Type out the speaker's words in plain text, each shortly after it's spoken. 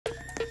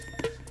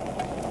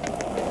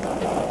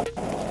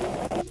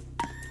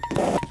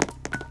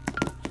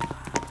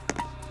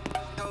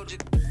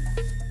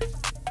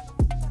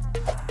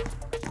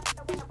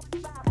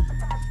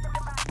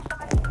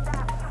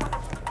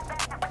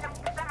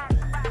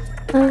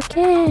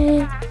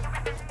Okay.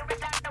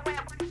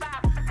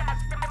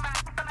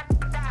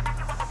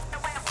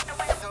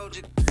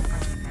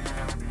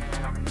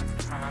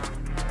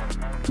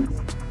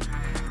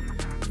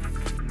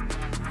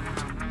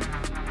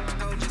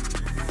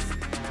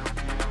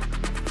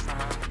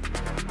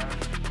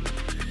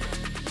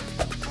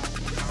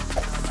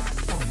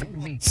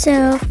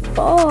 So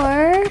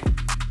 4.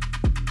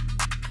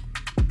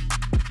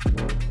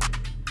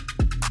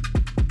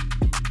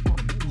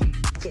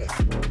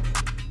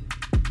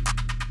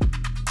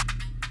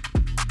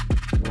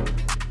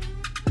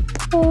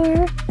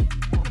 4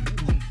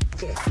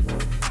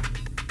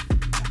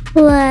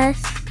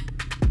 plus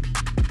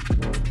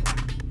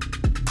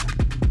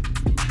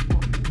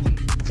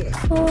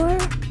 4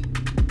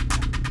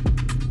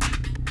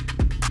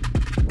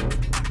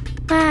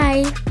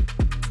 5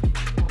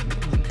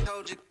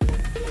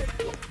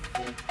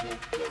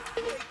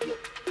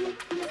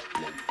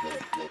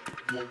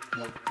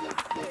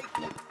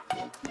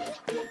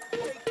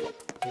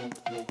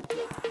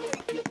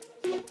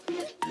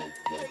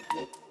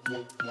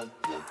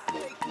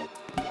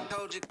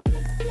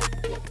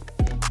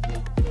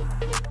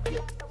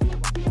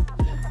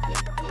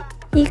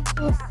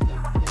 equals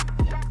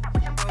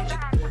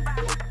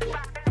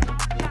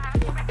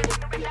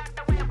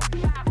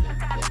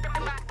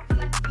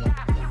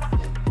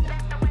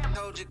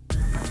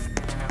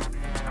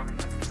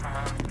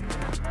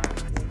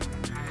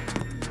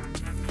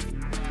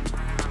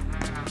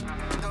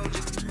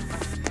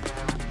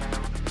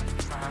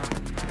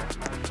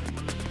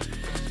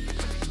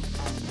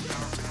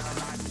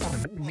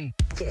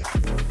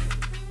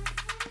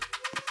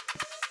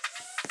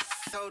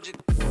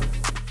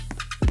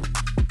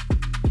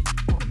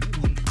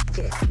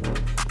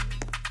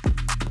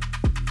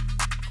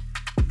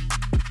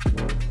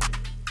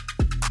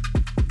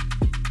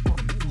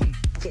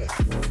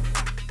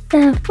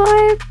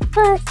 4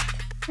 plus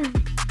 5.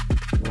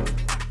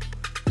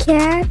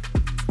 Can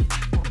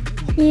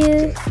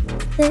you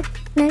sit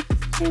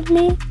next to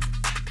me?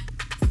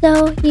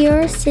 So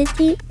you're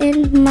sitting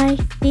in my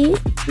feet,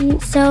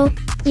 so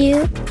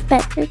you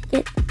better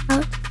get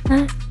out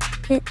of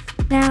it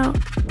now.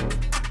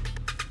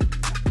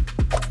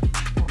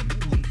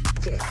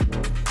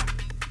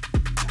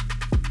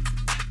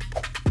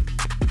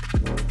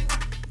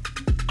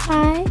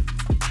 I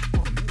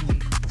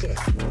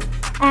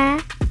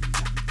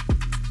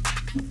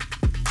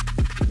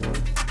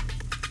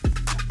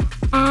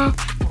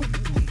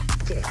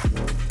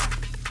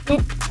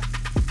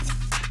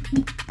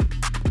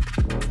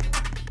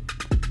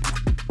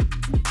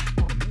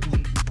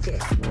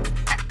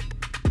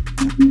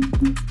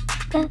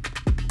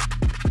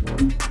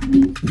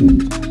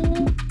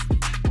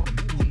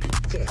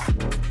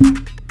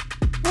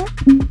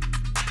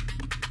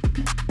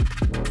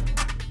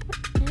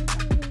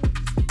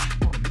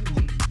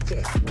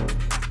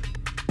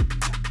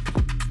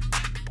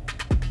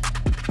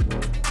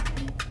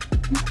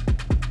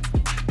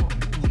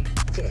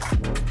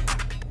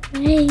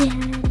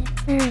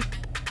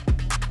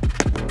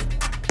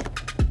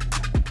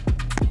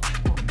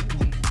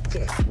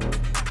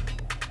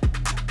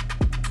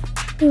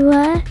You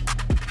are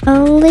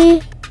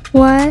only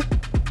one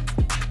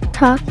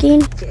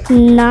talking,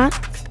 not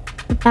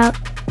about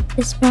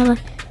this problem.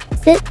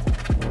 Sit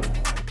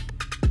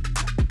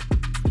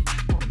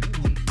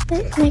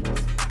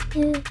next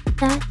to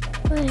that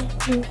boy,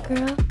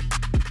 girl.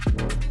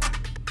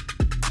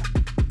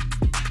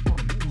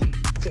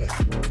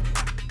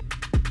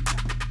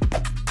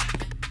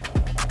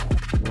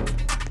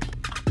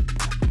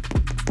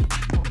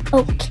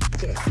 Okay.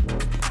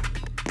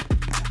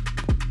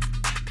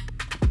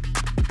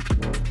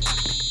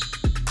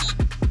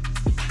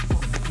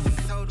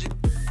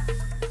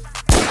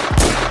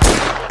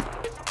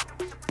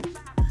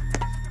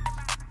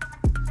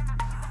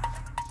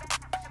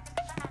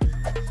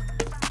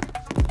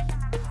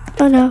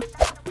 Oh no.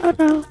 Oh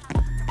no.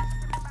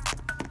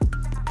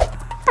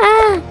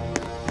 Ah!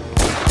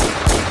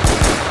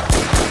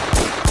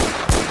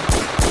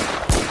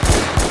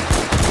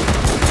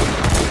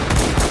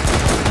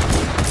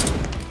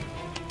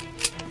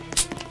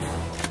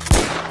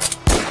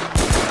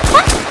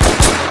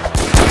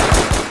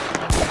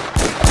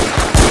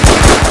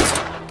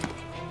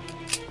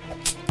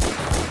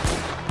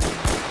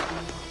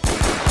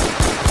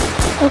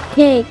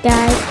 Okay,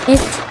 guys,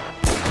 it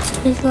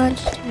is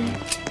lunchtime.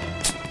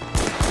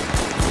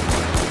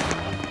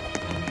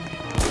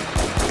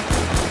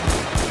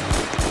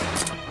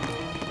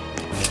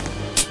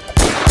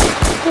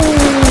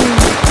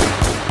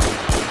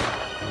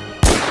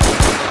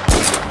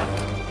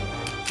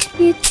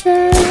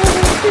 Pizza,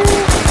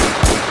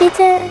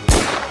 pizza.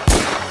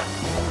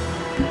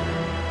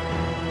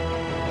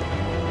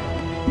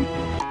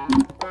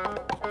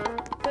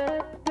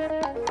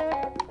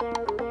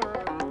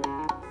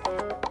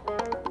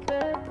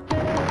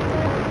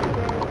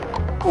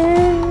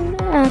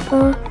 And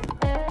apple.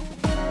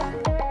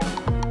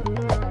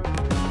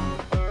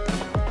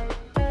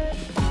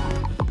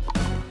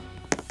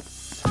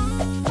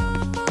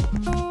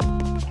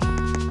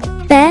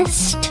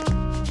 Best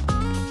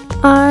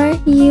Are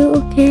you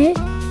okay?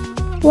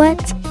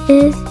 What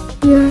is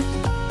your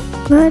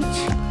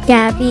lunch,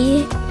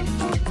 Gabby?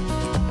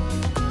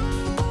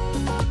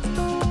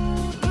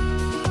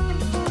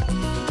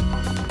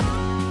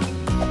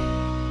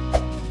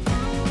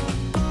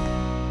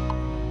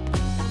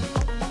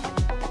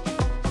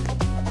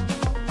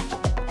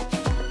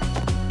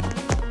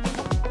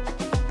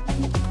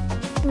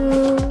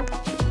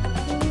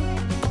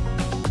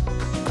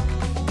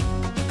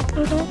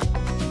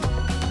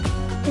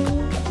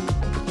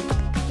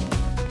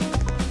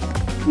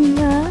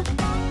 No.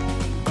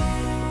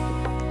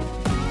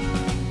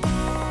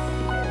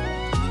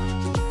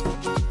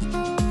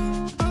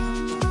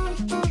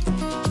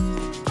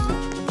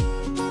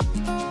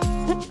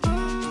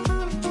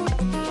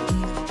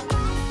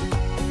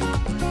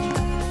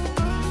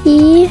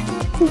 He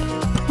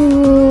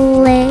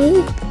play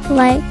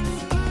like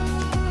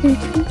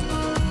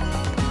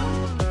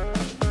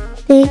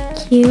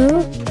thank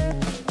you.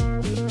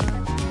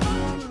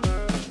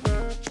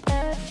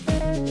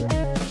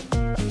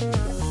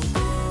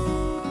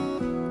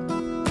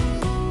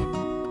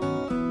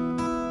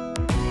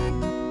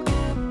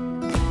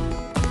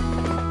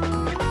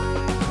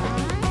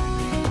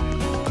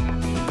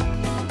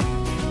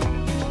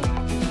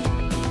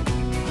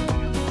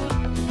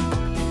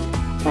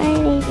 My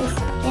name is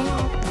Gab.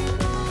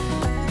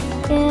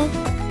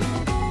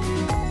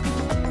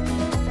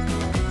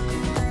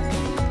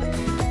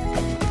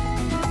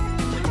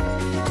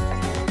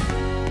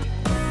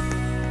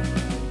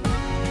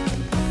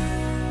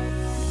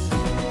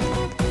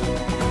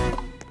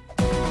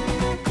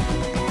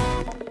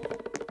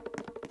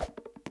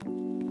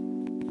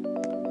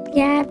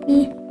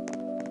 Gabby.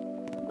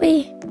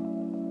 Wait.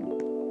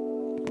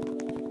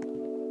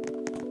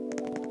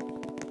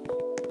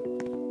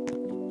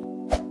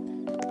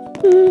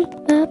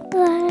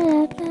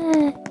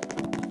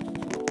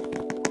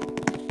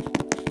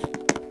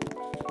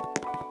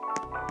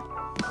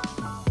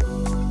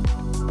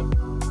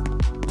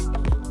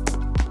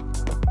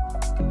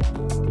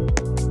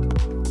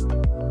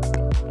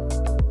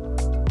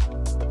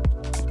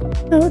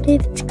 I don't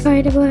need this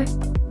card anymore.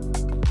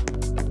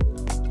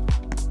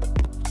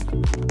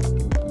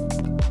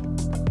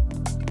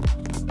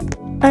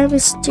 I'm a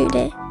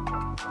student.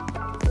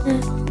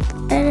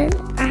 I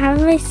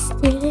have my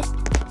student.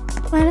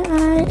 But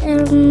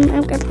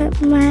I'm gonna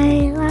put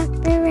my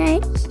locker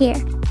right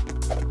here.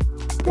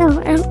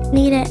 No, I don't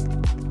need it.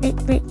 Wait,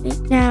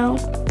 now.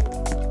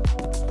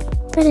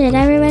 Where did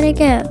everybody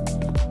go?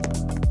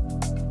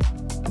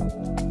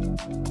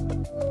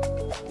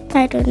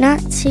 I do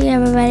not see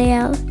everybody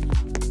else.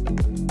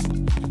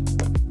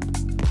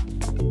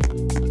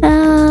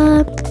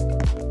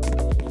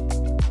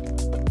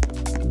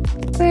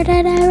 Where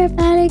did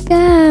everybody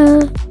go?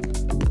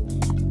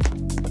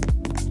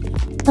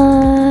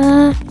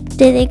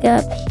 Did they go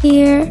up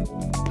here?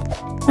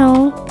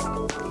 No.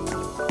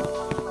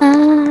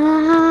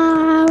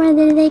 Where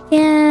did they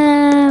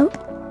go?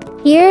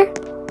 Here?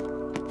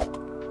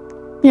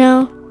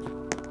 No.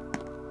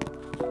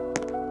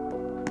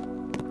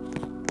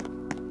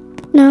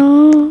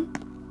 No.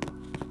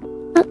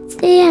 Let's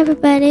see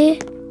everybody.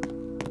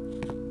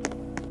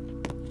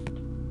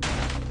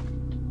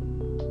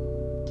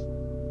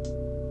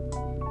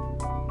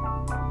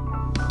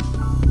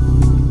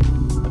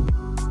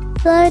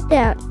 Slow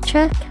down,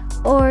 truck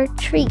or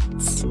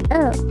treats.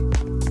 Oh.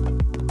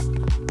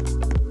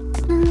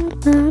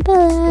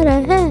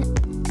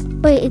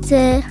 Wait, it's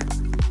a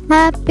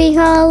Happy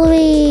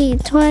Halloween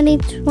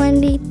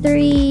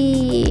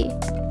 2023.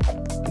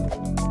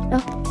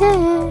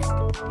 Okay.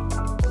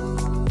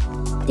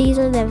 These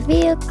are the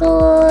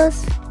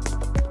vehicles.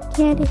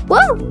 Candy.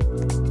 Whoa!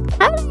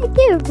 How did I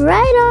get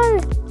right on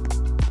it?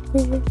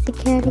 This is the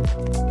candy.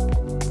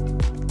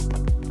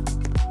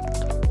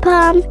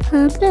 Pump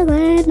the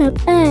line up,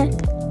 pump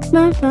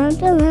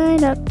the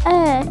line up,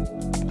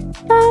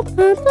 pump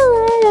the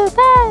line up,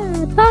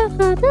 pump the line up,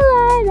 pump the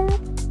line up,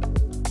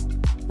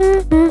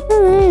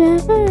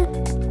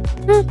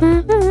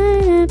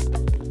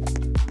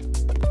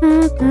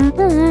 pump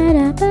the line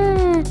up,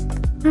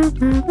 pump the line up, pump the line up, pump the line up,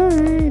 pump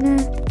the line up.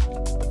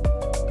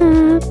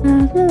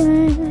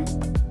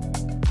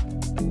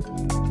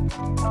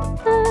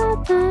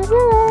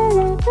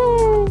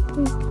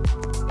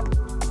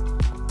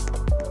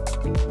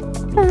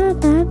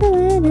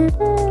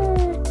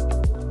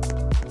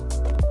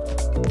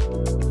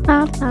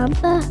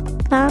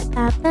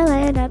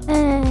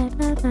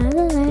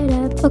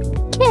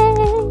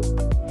 Okay.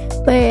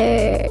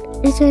 Where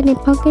is there any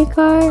pumpkin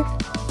cars?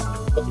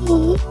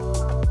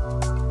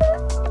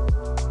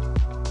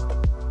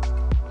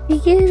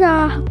 These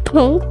are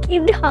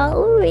pumpkin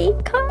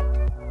Halloween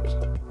cars.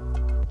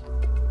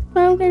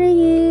 I'm gonna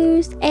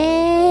use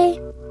a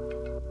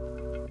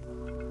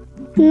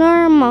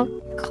normal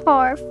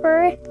car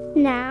for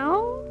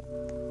now.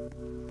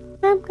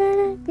 I'm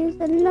gonna use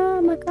a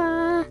normal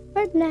car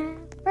for now.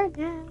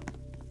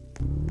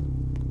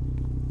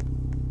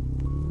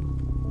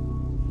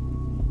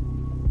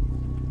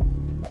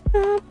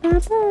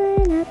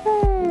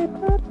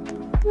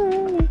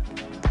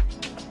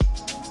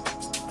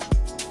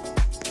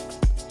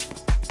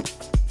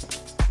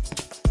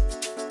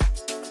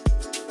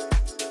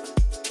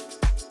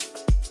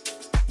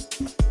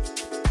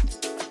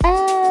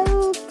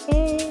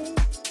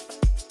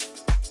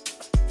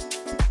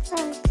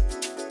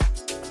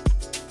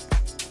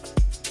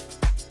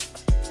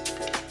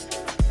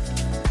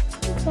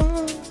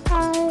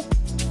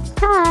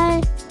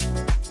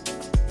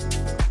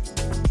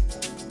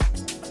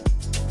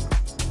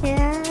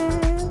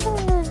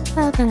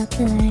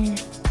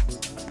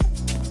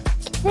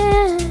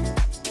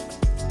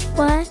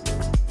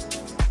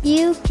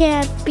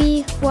 can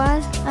be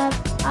one of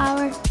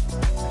our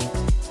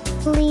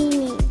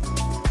cleaning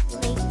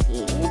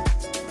ladies.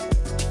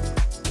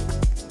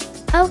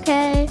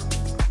 Okay.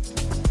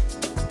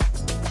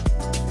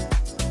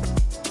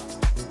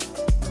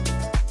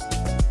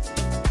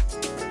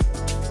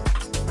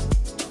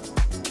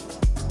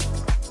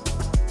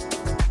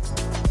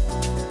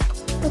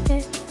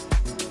 Okay.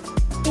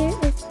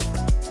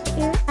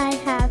 Here I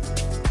have.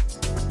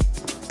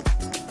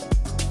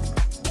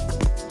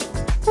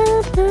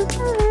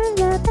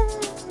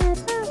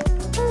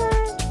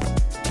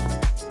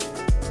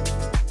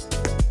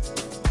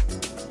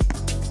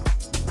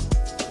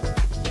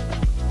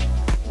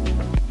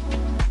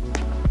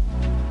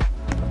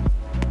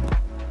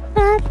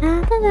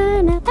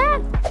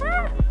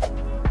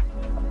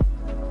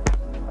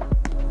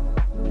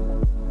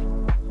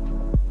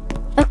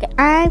 Okay,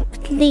 I'm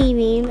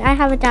cleaning. I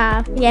have a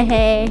job.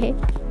 Yay.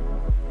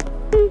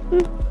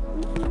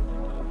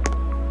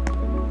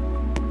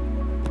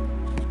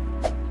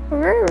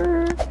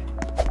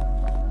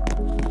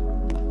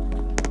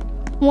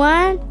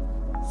 One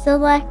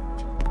select.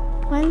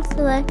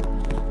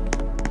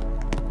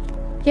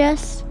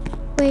 Just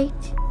wait.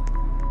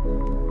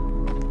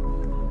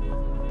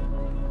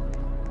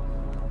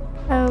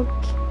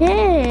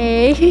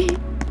 Okay.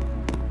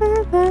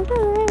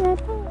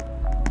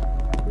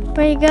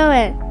 Where you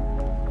going?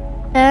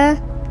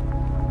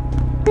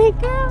 Where you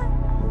going?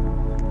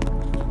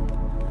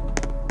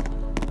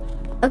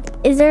 Okay,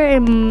 is there a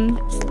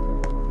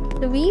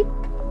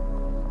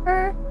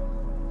sweeper?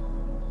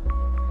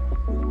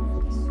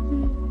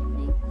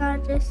 I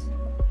just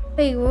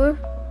wait. I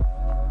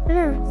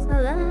never saw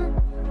that.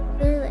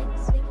 They're like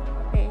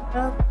sweeper.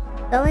 Well,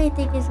 the only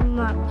thing is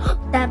mom.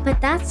 But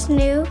that's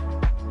new.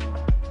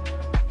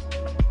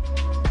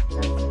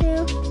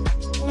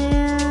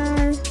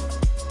 And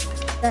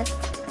that's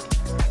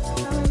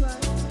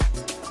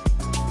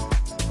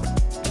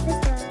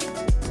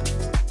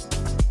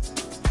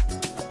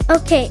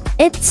okay,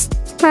 it's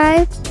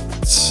time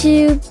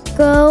to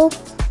go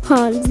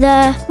home.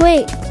 The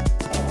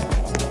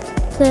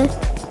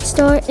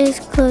store is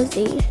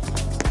closing.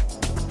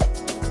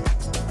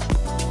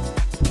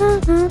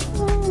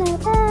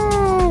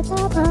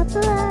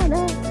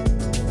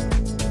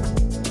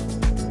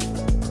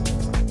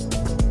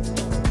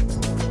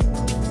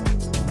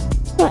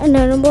 What in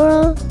the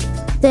world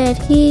did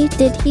he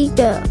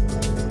go?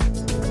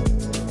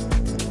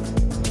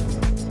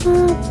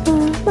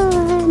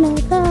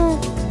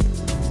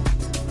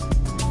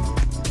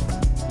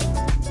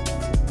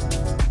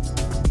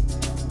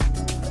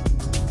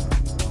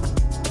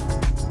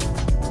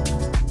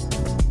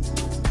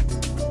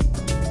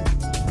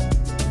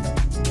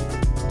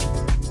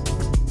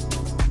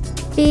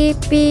 Beep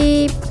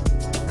beep,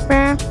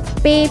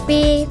 beep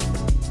beep.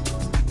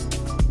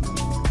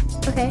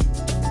 Okay,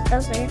 that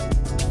was weird.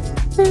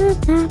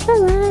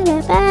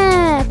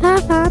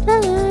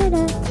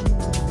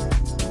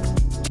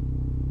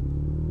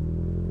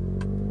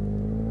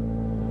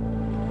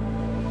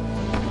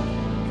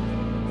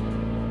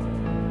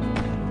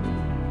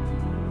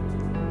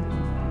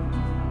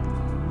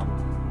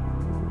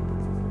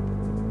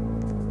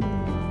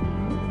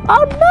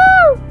 Oh no!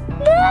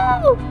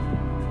 No!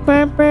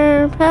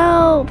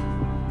 Help!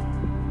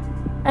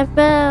 I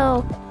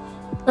fell.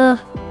 Ugh,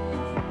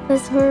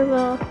 that's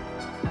horrible.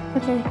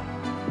 Okay.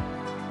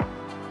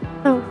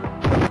 Oh,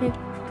 okay,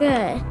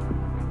 good.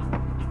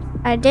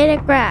 I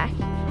didn't crash.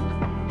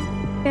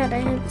 Good, I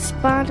had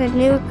spawned a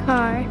new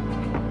car.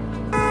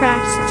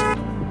 Crashed.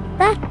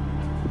 Ah.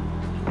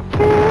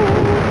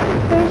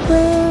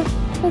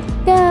 Let's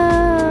go.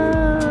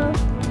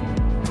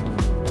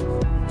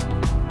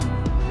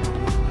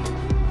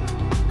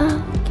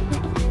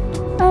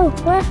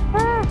 What?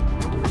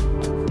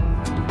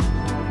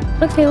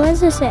 Okay, what does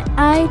this say?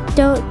 I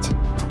don't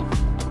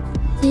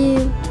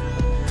do.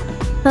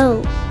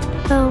 Oh.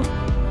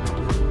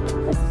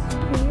 That's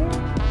weird.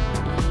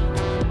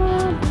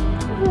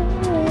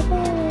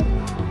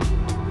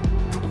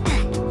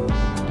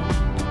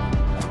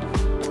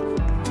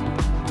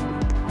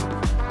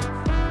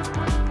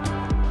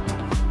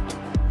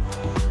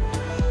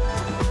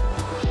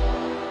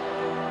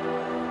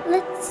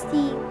 Let's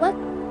see what.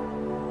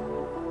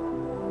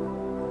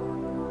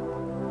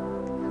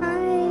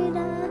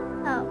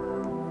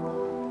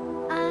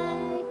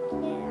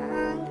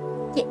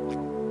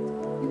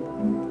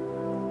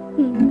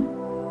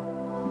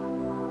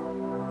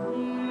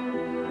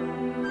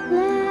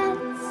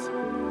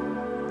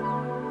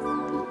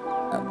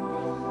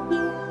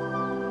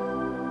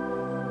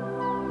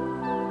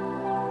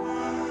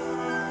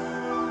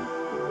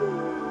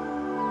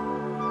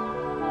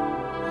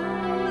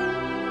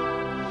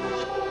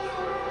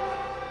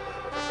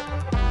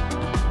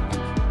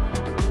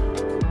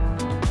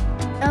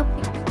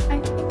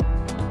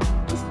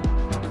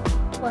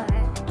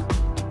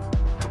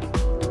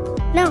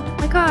 No,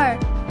 my car.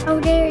 How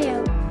dare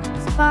you?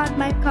 Spot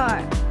my car.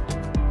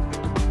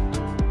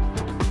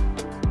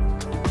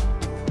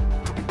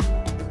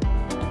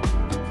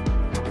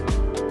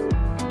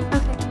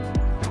 Okay.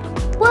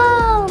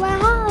 Whoa, my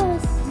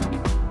house.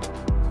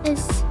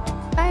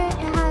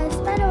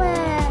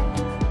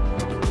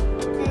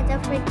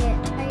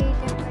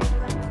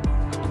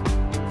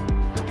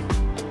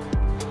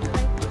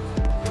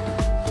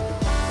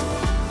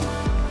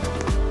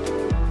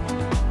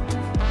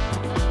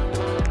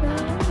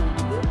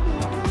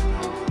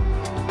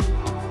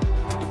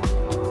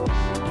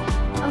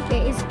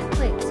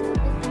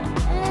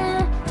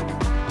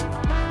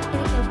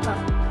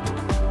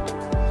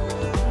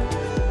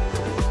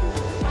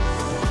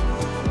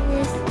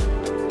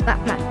 got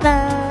my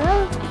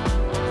phone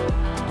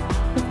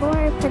before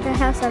I put the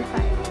house on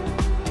fire.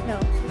 No.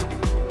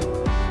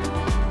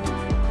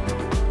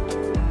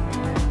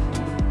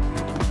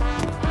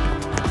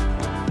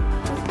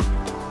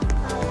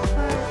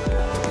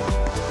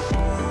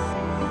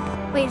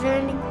 Wait, is there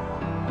anything?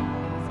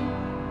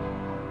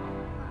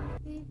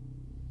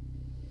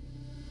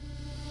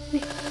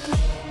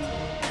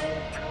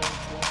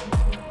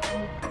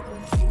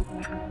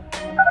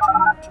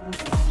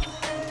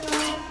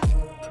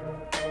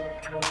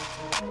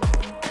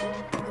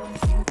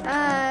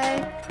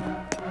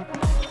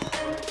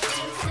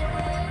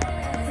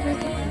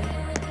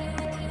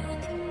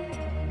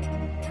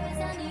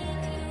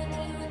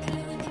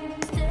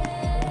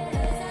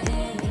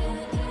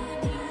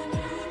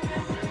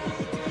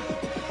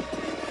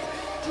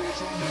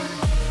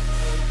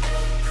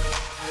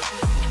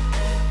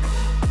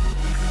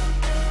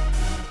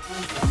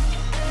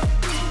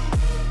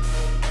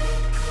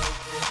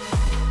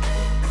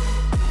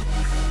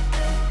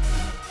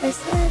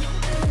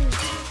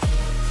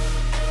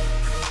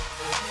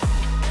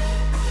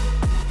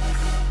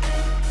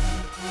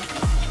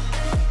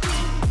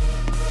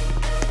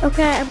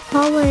 Okay, I'm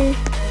calling.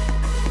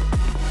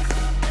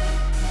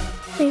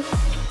 Wait,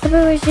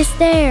 somebody was just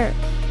there.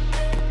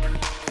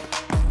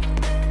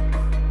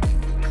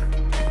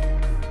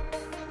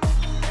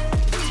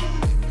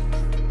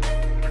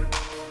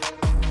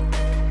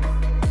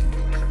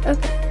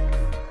 Okay.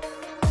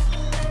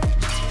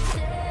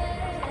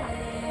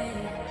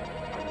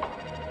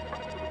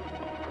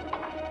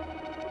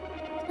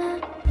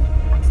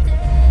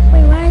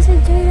 Wait, why does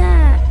it do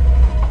that?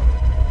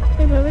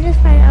 Wait, let me just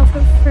find out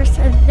first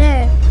and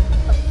then.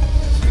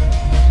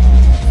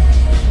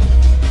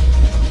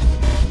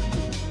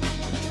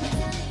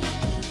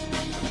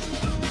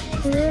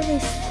 Literally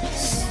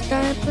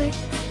Starbucks.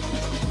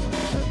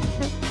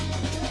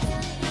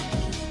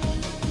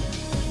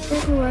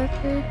 Good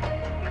worker.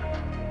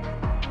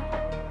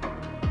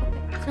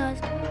 So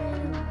it's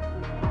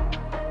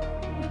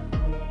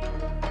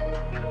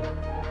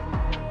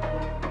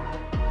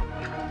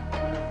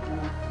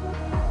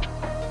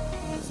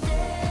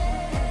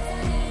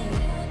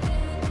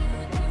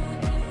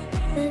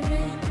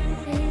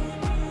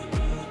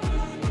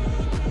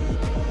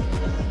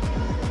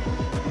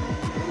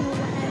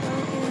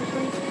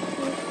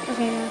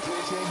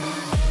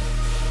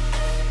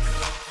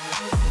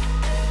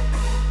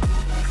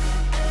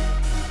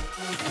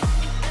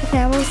okay,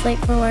 I was late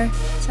for work,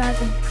 so I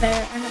have a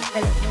better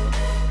mood.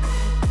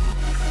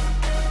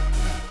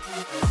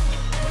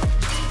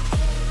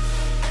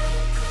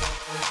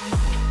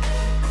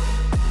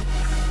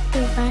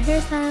 Wait, my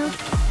hairstyle.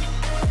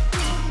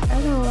 I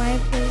don't know why I'm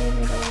putting it in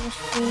the middle of the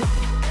street.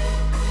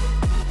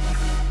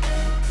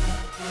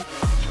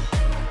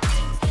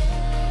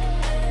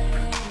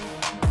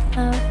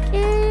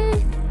 Okay.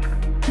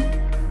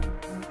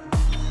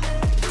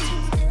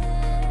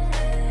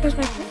 Where's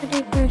my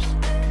birthday first?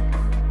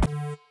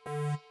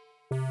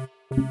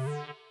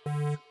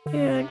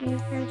 Here, you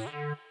first.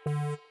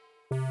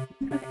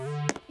 Okay.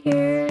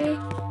 Here.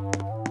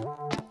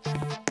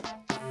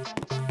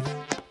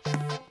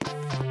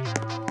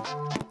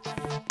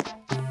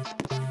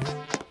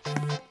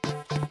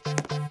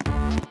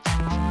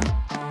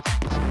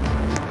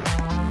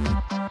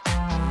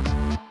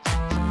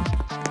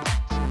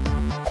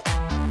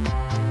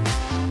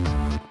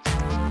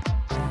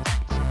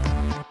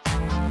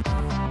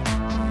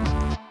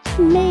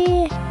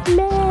 Me.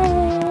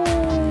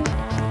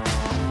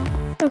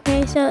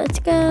 Okay, so let's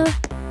go.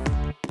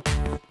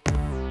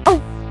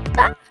 Oh!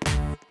 Ah.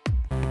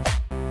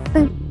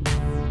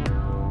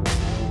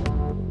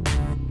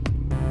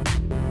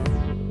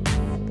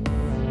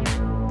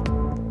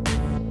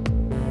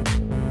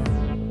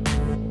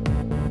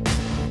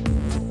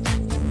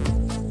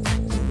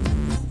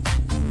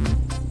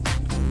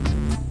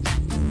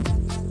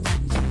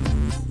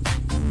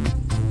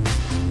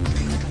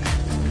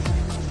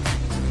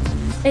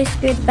 I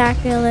scoot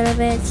back a little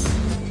bit.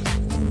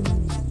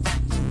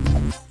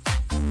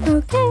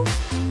 Okay.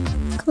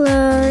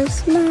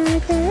 Close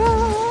my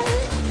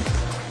garage.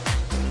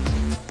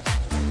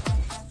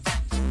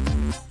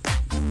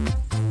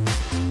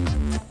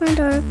 My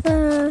door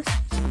closed.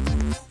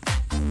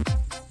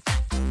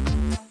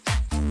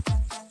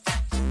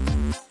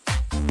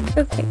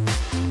 Okay.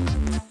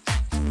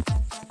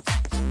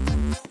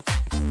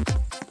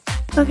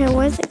 Okay,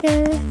 what's it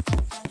good?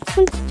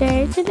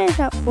 Wednesday. Today's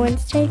not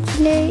Wednesday.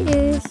 Today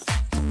is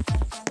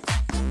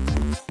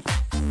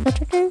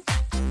Saturday.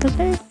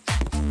 Sunday.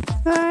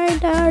 I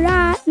do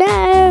not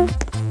know.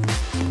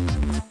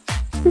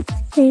 It's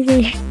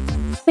crazy.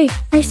 Wait,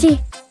 I see.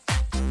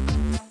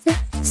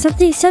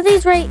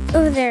 Something's right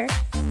over there.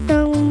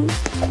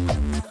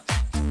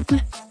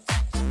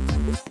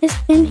 It's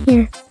in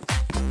here.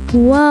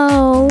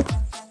 Whoa.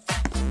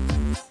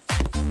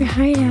 Your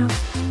hideout.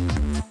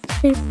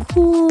 They're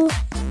cool.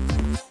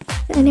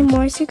 Any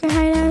more secret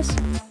hideouts?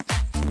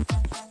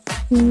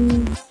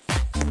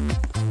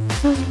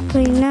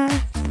 Probably not.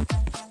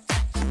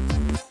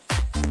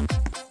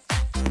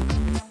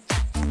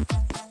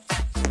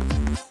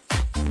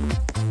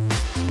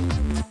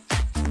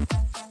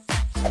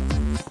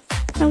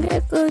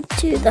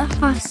 to the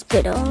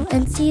hospital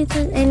and see if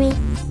there's any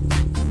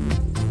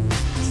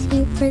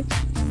secret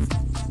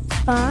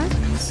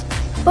spots.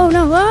 Oh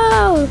no,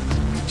 whoa!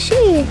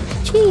 Jeez,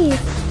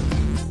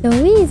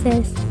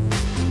 Louises.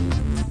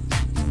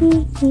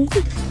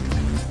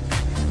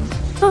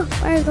 Oh,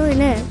 why are you going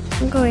in?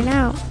 I'm going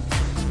out.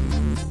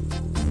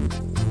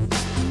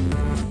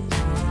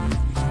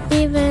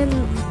 Even,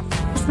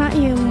 it's not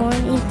even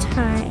morning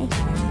time.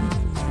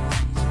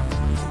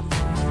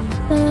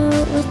 So,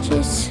 let's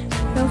just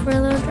go for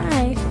a little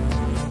drive.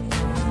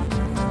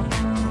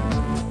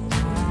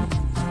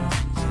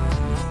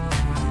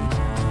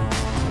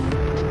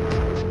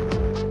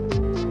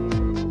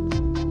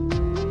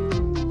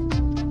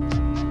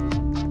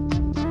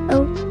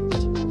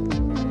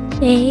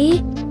 Okay.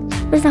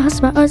 Where's the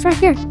hospital? Oh, it's right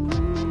here.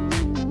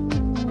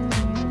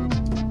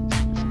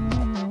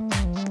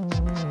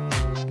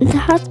 The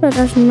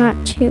hospital's not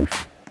too.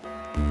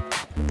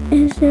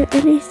 Is there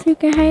any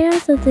secret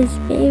hideouts of these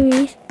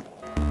babies?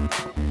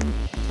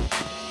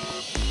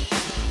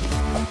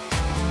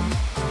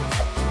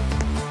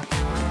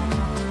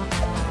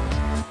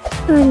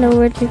 I don't know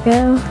where to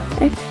go.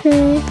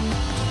 Actually,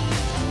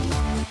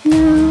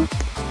 no.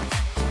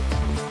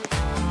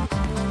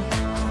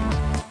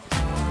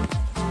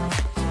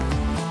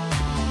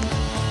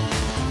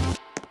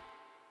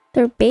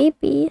 They're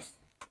babies.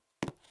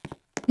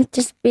 It's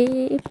just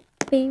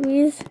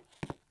babies.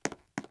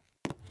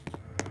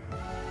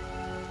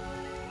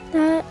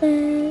 That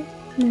is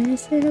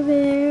nice over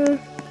there.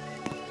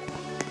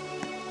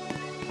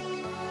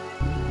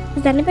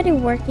 Is anybody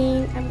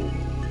working?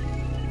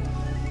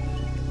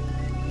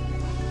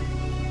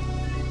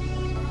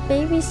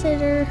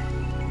 Babysitter,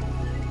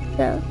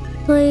 the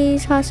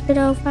police,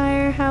 hospital,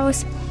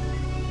 firehouse,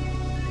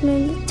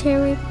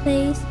 military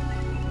place,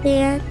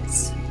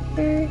 dance,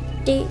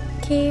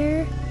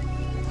 daycare,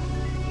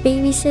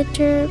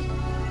 babysitter,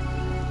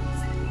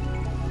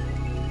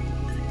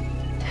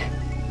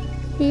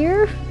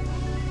 here,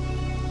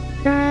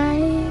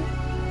 drive,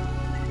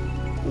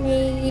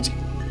 maid,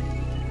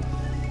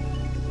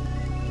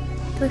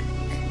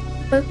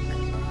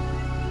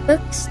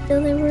 books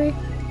delivery.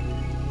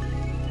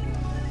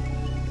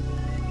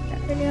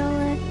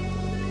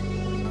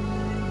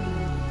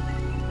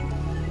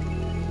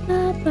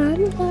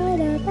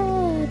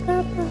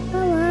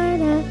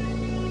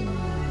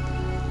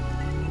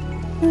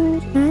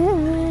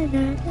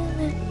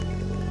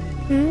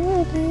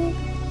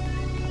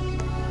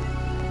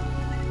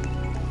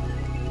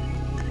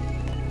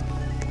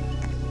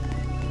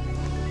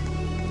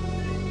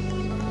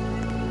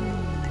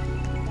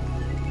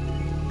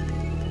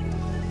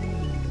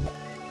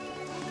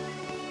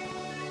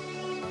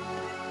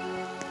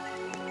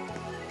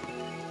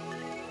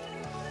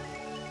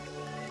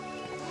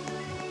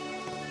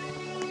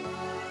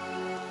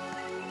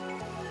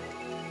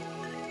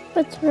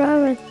 What's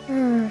wrong with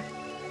her?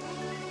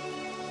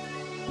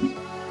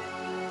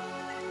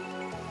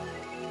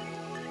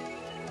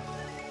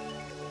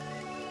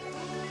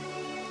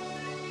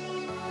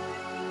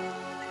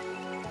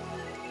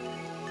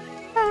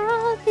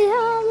 I'll be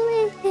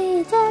always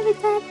every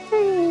time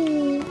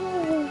free.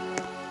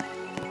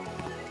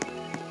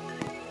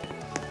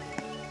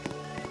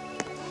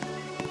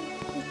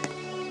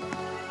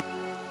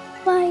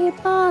 Why you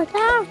bald?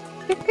 Ah,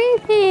 you're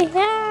creepy.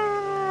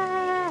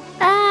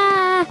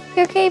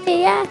 You're creepy,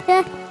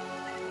 yeah.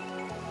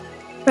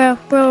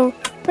 Bro,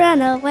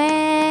 run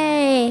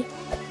away.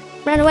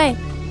 Run away.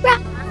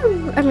 Run!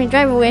 I mean,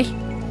 drive away.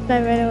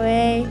 Run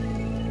away.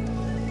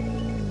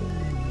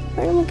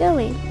 Where am I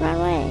going? Run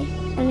away.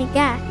 I need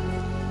gas.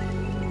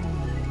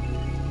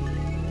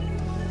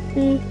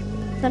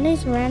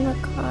 Somebody's ran a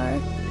car.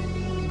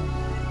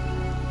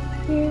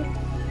 Here.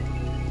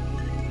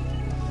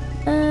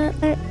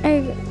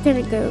 I'm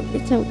gonna go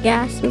get some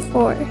gas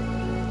before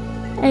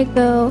I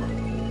go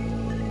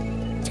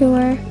to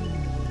her.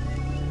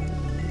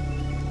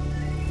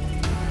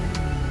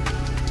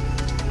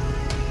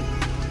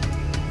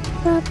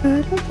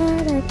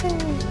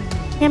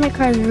 Yeah, my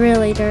car's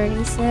really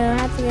dirty, so I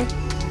have to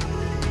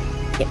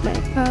get my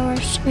car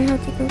washed. I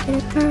have to go get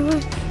a car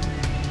wash.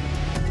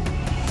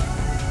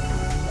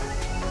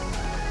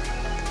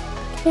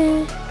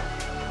 Okay.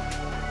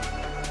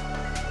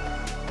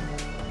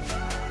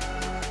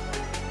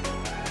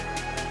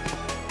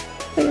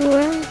 Wait,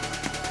 where?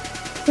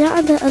 Is that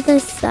on the other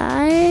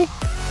side?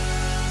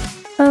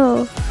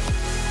 Oh.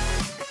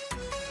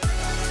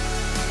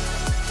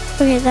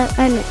 Okay, that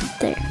I know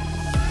there.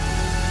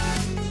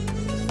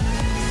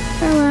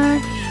 Car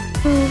wash.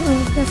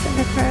 Oh, that's not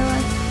a car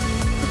wash.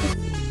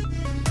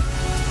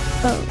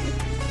 Oh.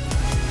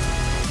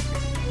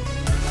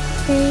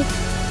 Okay.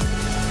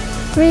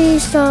 We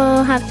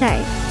still have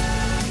time.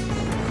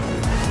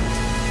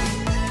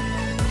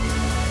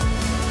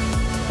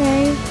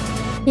 Okay.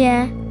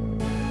 Yeah.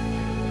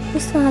 We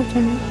still have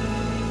time.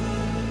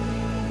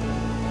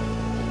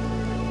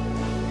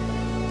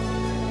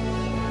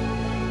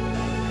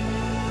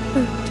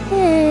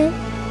 Okay.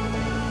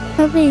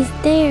 Nobody's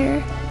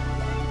there.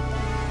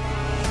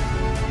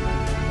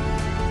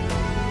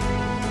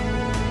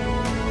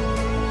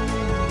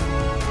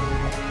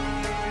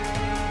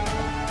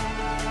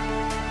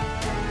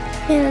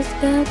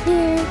 go up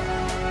here.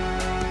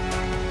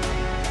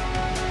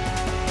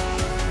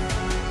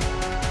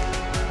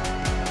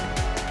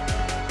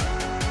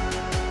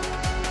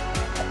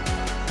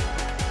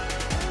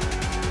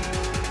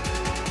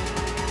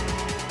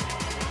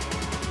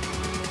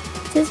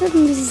 This is a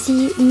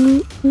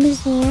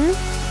museum.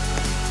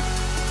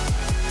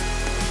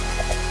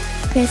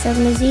 Okay, so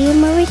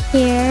museum over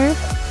here.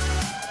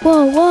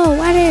 Whoa, whoa,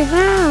 what is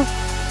that?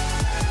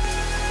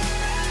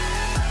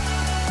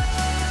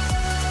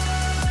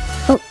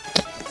 Oh,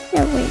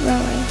 wait,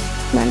 wrong way.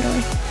 Run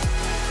away.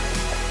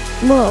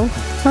 Whoa,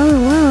 oh,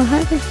 wow,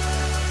 how did...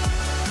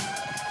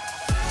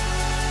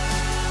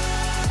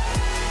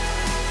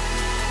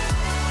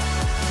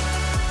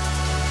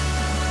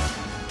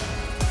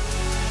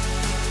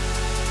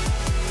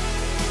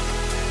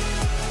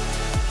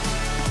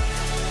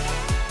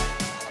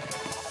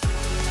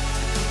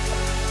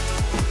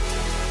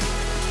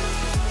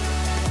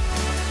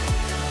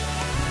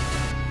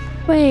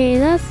 Wait,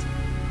 that's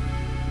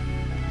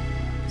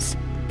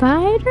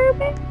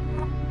Spider-Man?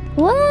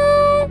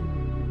 What?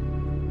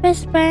 What's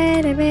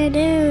Spider-Man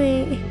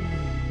doing?